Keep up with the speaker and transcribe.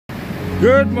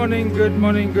Good morning, good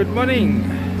morning, good morning.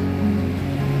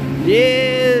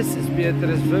 Yes, it's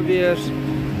Beatrice Viviers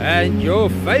and your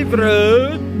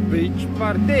favorite beach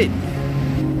Pardette.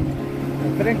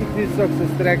 Frankie Tusox is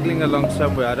straggling along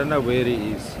somewhere. I don't know where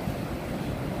he is.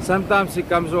 Sometimes he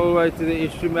comes all the way to the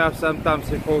estuary mouth, sometimes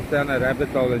he falls down a rabbit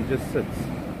hole and just sits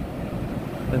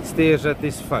and stares at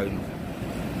his phone.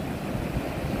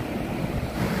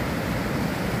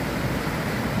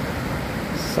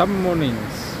 Some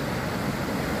mornings,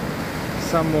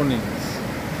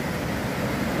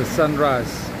 the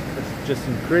sunrise is just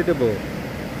incredible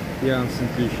here on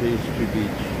St Lucia Estuary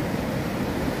Beach.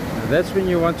 And that's when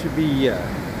you want to be here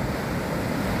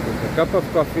with a cup of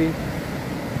coffee,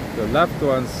 your loved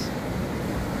ones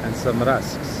and some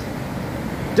rusks.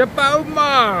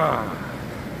 Japauma!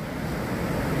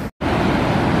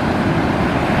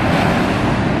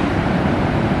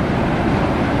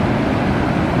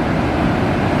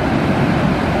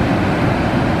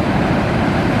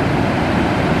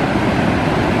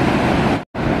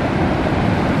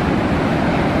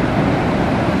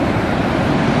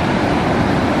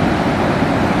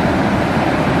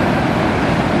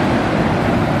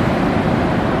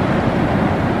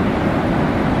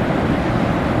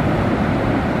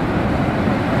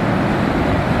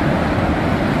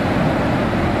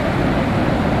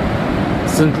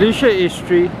 St Lucia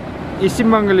Estuary,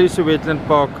 Isimangalusa Wetland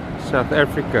Park, South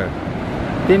Africa.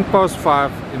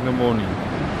 5:10 in the morning.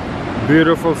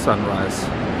 Beautiful sunrise.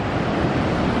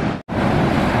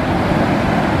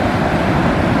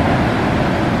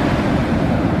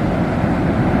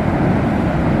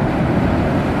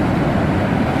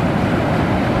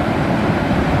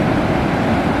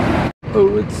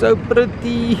 Oh, it's so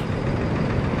pretty.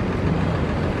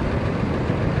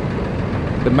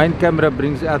 The main camera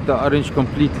brings out the orange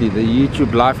completely. The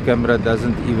YouTube live camera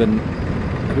doesn't even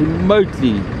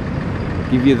remotely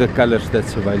give you the colors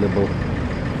that's available.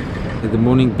 The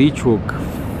morning beach walk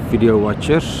video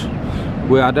watchers,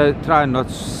 where I don't try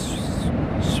not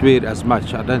swear as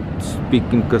much. I don't speak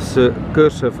in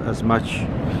cursive as much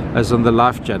as on the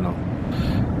live channel.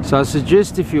 So I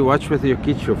suggest if you watch with your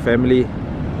kids, your family,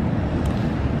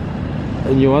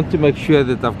 and you want to make sure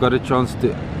that I've got a chance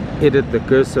to edit the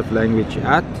cursive language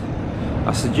out,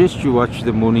 I suggest you watch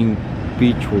the morning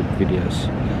beach walk videos.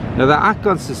 Now the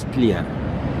icons is clear.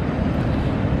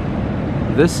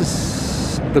 This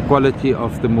is the quality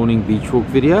of the morning beach walk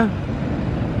video,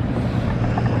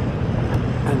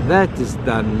 and that is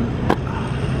done.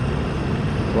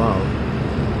 Wow.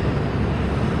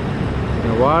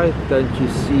 Now why don't you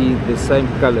see the same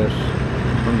colors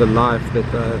on the live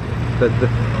that the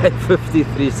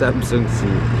 53 Samsung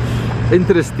see?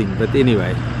 Interesting, but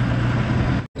anyway,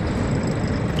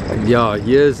 yeah,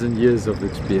 years and years of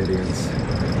experience.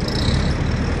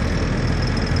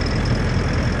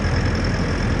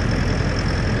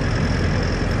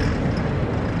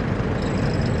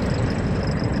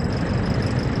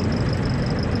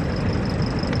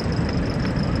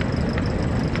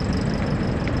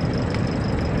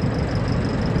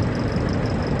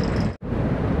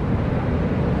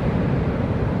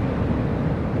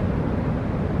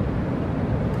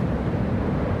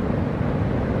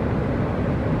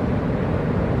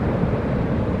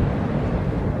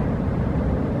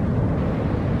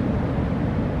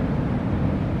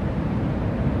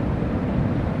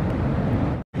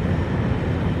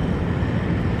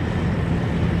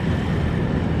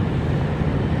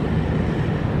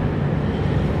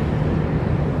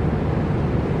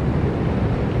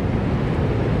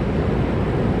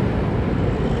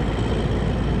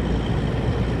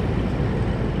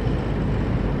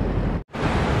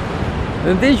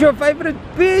 And this is your favorite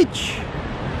beach.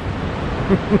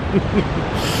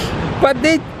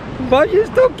 Pardette, waar is je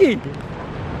stokkie?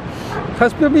 Ga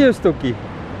speel met jou stokkie.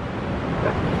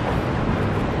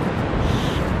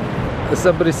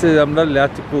 Somebody said I'm not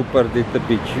allowed to call Pardette the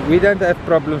beach. We don't have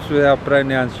problems with our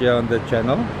pronouns here on the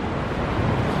channel.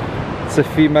 It's a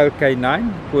female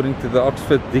canine, according to the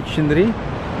Oxford Dictionary.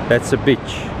 That's a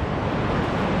bitch.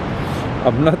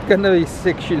 I'm not gonna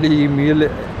sexually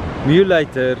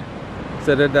emulate her,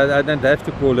 so that I don't have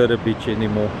to call her a bitch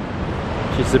anymore.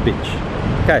 She's a bitch.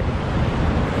 Okay.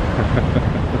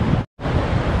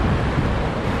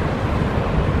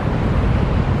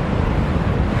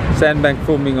 Sandbank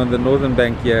forming on the northern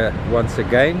bank here once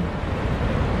again.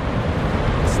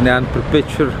 It's now in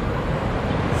perpetual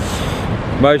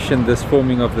motion, this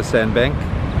forming of the sandbank.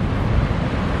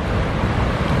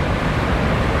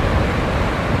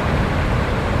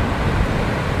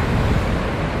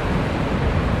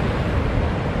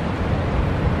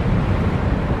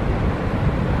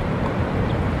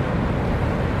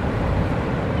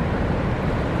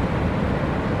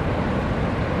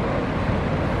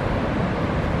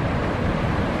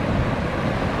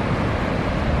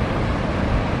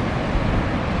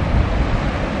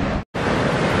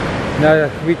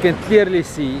 Now we can clearly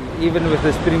see, even with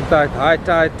the spring tide, high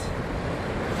tide,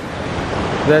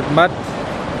 that mud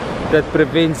that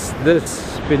prevents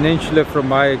this peninsula from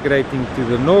migrating to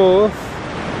the north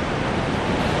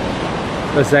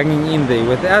is hanging in there.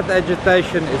 Without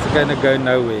agitation, it's going to go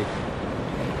nowhere.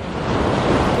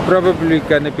 Probably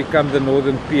going to become the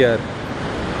northern pier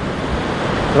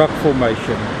rock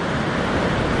formation.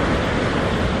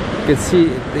 You can see,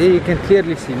 there you can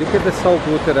clearly see, look at the salt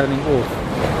water running off.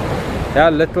 How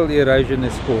little erosion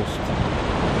is caused.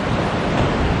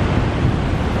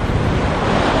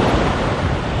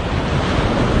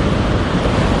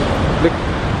 Look,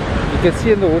 you can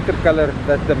see in the watercolor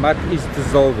that the mud is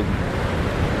dissolving.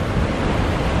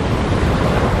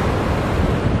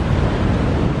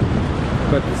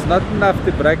 But it's not enough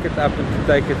to break it up and to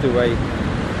take it away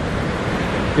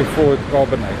before it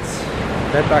carbonates.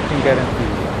 That I can guarantee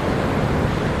you.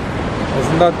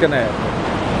 It's not going to happen.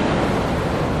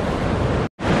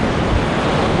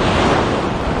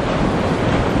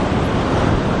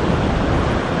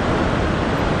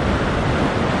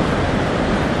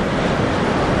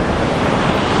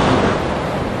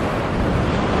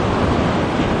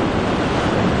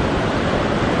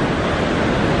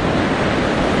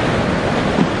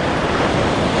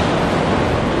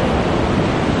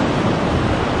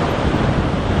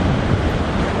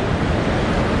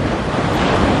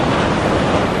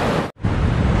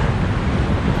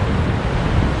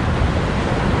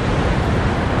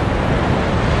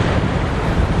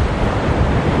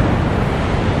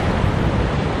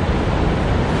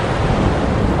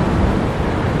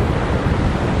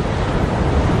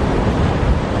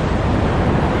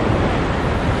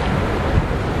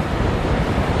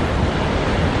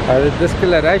 The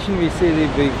discoloration we see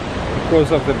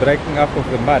because of the breaking up of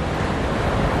the mud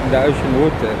in the ocean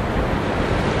water.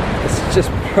 It's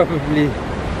just probably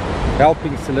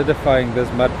helping solidifying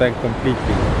this mud bank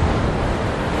completely.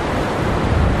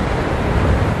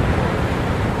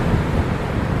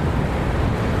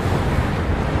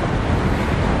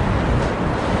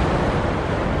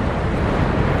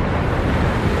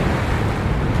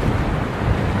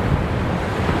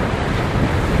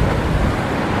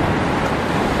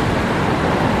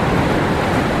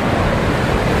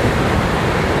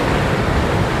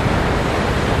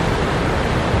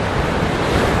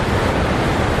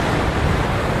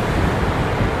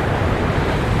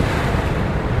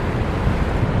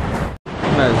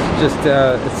 It's just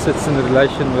it sits in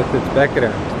relation with its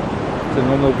background. It's a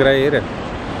normal grey area.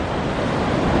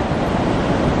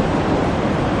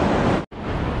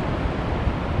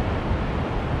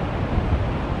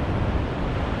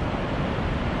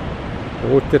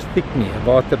 Water thick nie,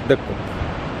 water dik op.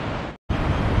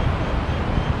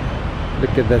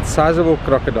 Look at that sizable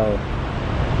crocodile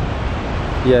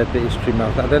here at the estuary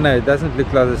mouth. I don't know, it doesn't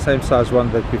look like the same size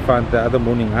one that we found the other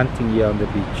morning hunting here on the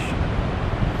beach.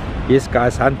 Yes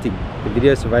guys, hunting. The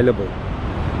video is available.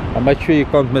 I'll make sure you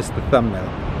can't miss the thumbnail.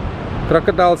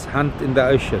 Crocodiles hunt in the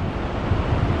ocean.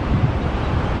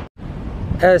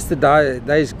 As the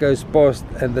days goes past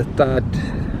and the tide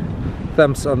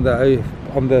thumps on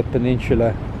the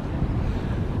peninsula,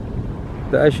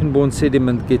 the ocean-borne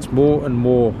sediment gets more and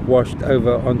more washed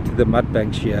over onto the mud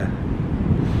banks here,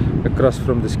 across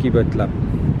from the ski boat club.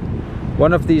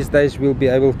 One of these days we'll be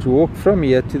able to walk from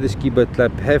here to the ski boat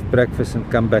club, have breakfast and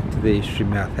come back to the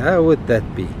estuary mouth. How would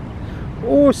that be?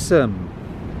 Awesome!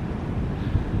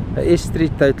 The estuary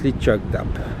totally choked up.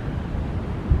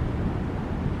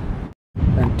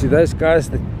 And to those guys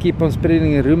that keep on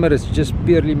spreading a rumor, it's just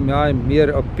purely my mere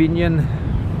opinion.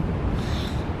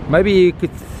 Maybe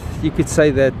you could say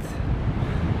that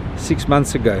 6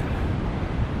 months ago.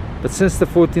 But since the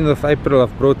 14th of April,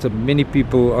 I've brought many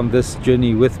people on this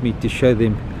journey with me to show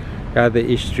them how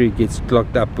the estuary gets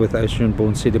clogged up with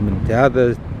ocean-borne sediment, how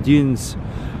the dunes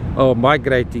are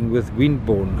migrating with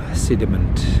wind-borne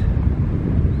sediment,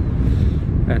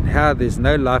 and how there's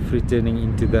no life returning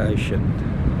into the ocean.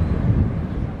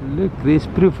 Look, there's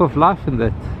proof of life in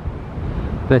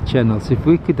that channels. If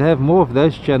we could have more of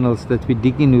those channels that we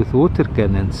dig in with water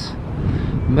cannons,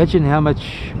 imagine how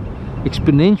much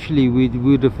exponentially we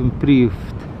would have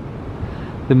improved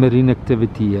the marine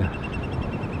activity here.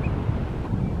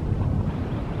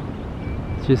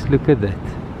 Just look at that.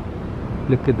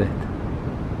 Look at that.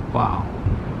 Wow.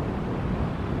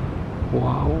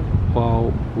 Wow,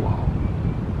 wow, wow.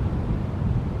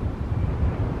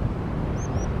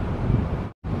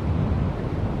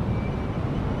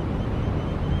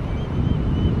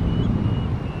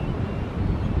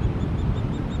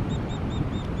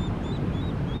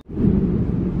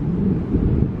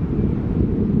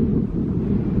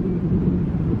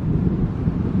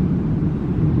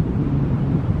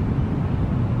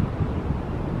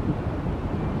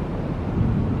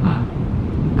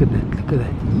 Look at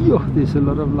that. Yo, there's a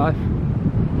lot of life.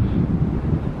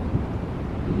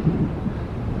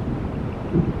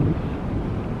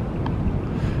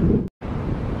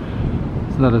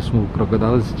 It's not a small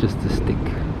crocodile, it's just a stick.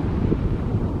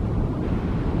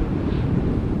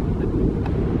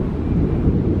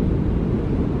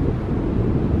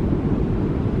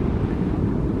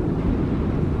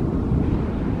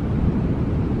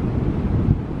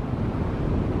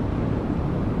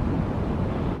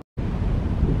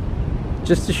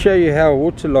 Just to show you how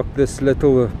waterlogged this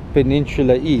little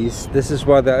peninsula is, this is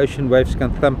why the ocean waves can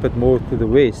thump it more to the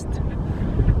west.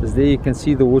 Because there you can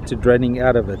see the water draining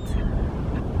out of it.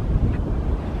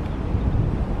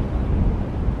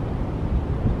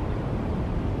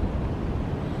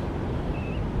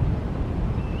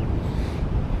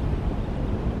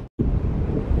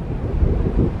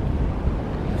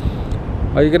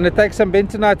 Are you going to take some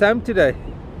bentonite home today?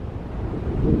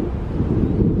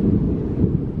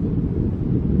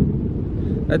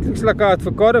 It looks like an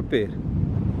avocado pear.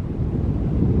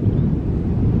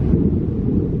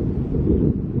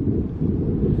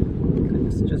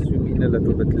 Let's just zoom in a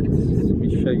little bit. Let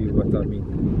me show you what I mean.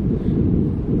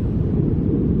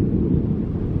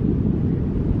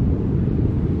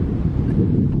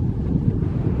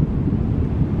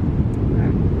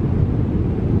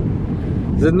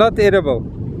 Is it not edible?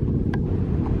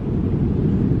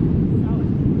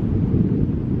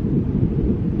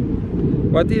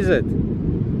 What is it?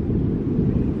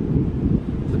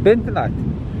 Bentonite.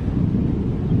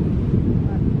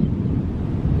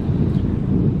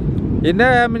 You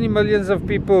know how many millions of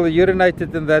people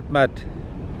urinated in that mud?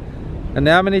 And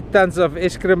how many tons of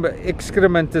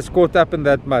excrement is caught up in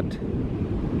that mud?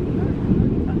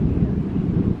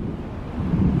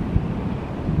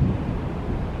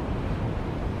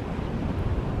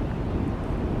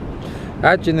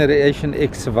 Our generation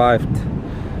X survived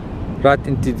right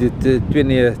into the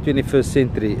 21st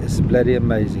century. It's bloody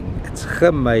amazing. It's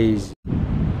amazing.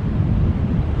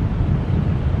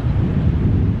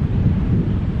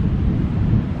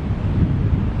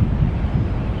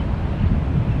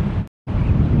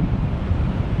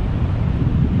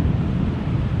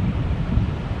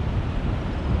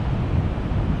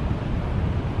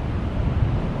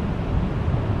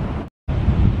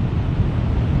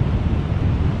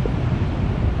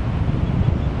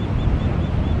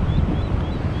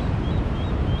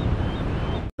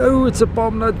 Oh, it's a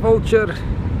palm nut vulture.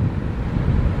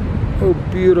 Oh,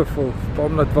 beautiful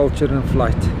palm nut vulture in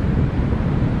flight.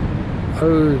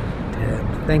 Oh,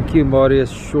 damn. Thank you, Marius,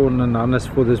 Sean, and Hannes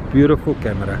for this beautiful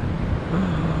camera.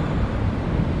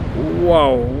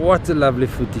 Wow, what a lovely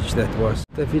footage that was.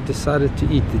 What have you decided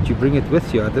to eat? Did you bring it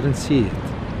with you? I didn't see it.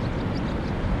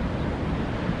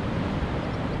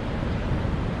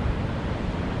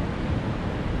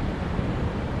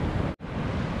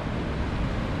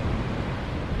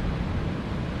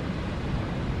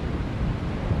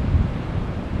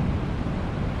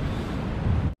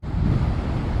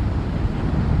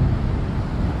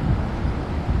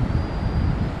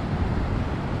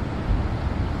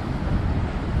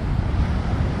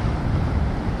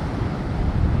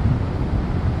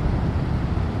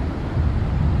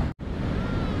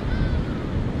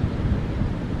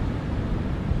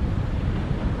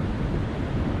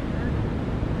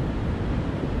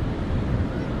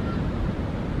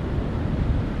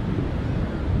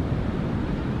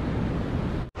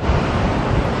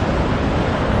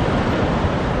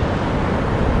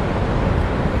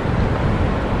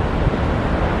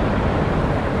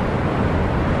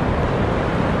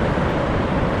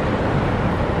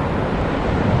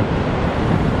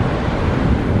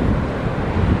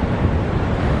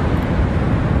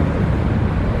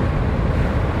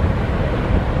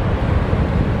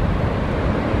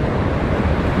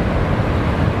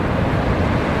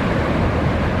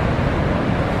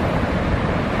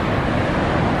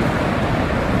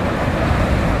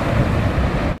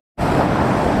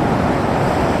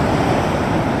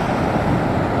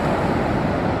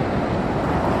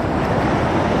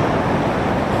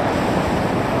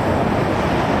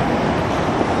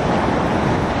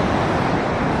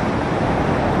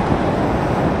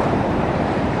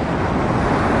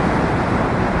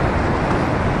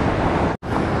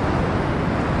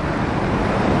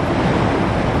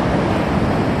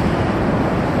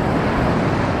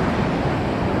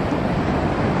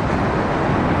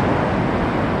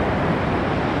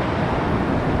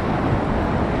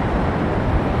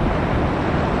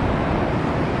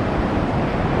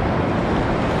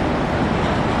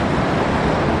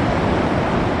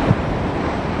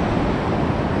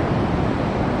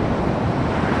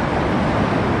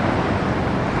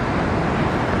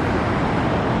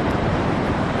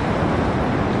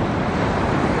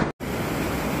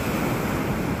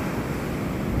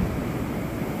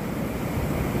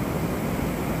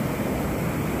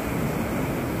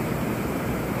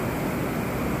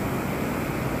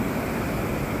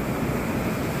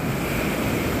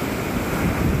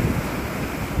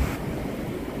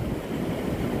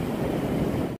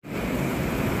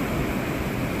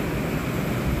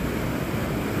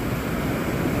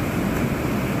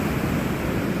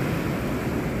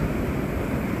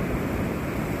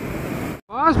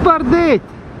 Waar's Pardette?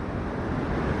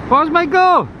 Waar's my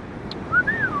girl?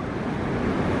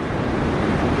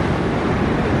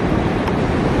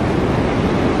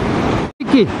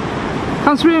 Bietjie.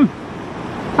 Gaan swem.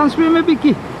 Gaan swem 'n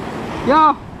bietjie.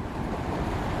 Ja.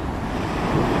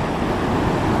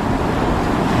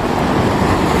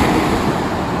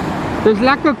 Dit is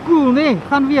lekker cool, nee.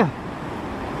 Gaan weer.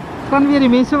 Gaan weer, die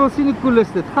mense wil sien hoe cool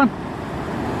is dit. Gaan.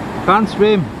 Gaan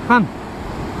swem. Gaan.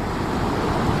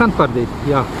 Gaan Pardette,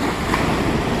 ja.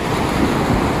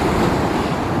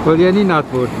 Wil jy nie nat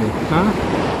word nie, hè?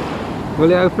 Wil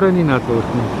jy ou vrou nie nat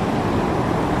word nie?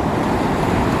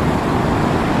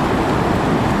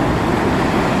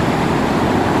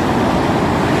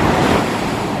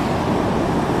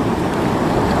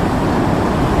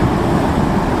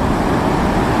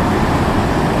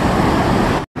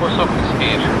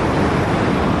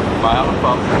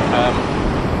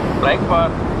 Blijkbaar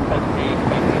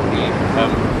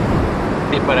is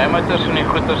die parameters van die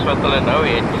goeders wat hulle nou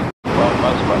het,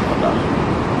 was vandag.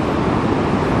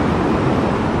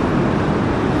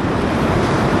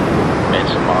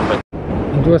 Mense maak het.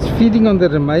 It was feeding on the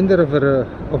remainder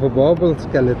of a barbel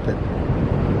skeleton.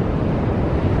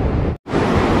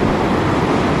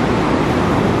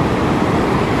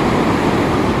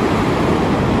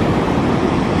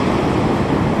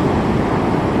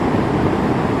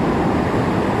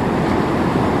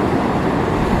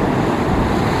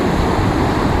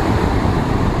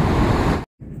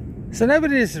 So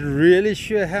nobody is really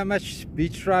sure how much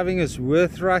beach driving is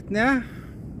worth right now.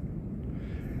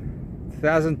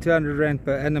 1,200 Rand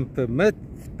per annum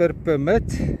per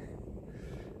permit.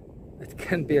 It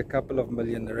can be a couple of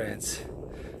million rands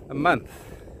a month.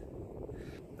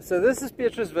 So this is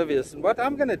Petrus Vivius, and what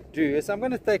I'm going to do is I'm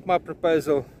going to take my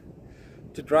proposal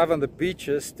to drive on the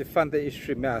beaches to fund the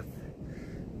estuary mouth,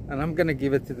 and I'm going to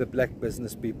give it to the black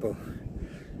business people.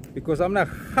 Because I'm not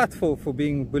gutful for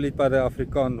being bullied by the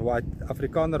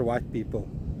Afrikaner white people,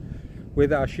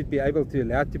 whether I should be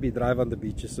allowed to be drive on the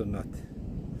beaches or not.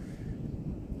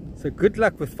 So good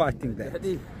luck with fighting that.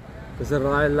 Because they're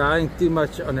relying too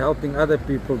much on helping other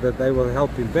people that they will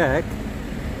help him back.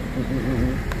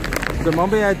 So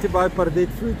Mommy had to buy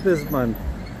Pardette food this month.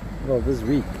 Well, this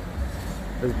week.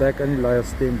 It's back only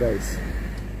last 10 days.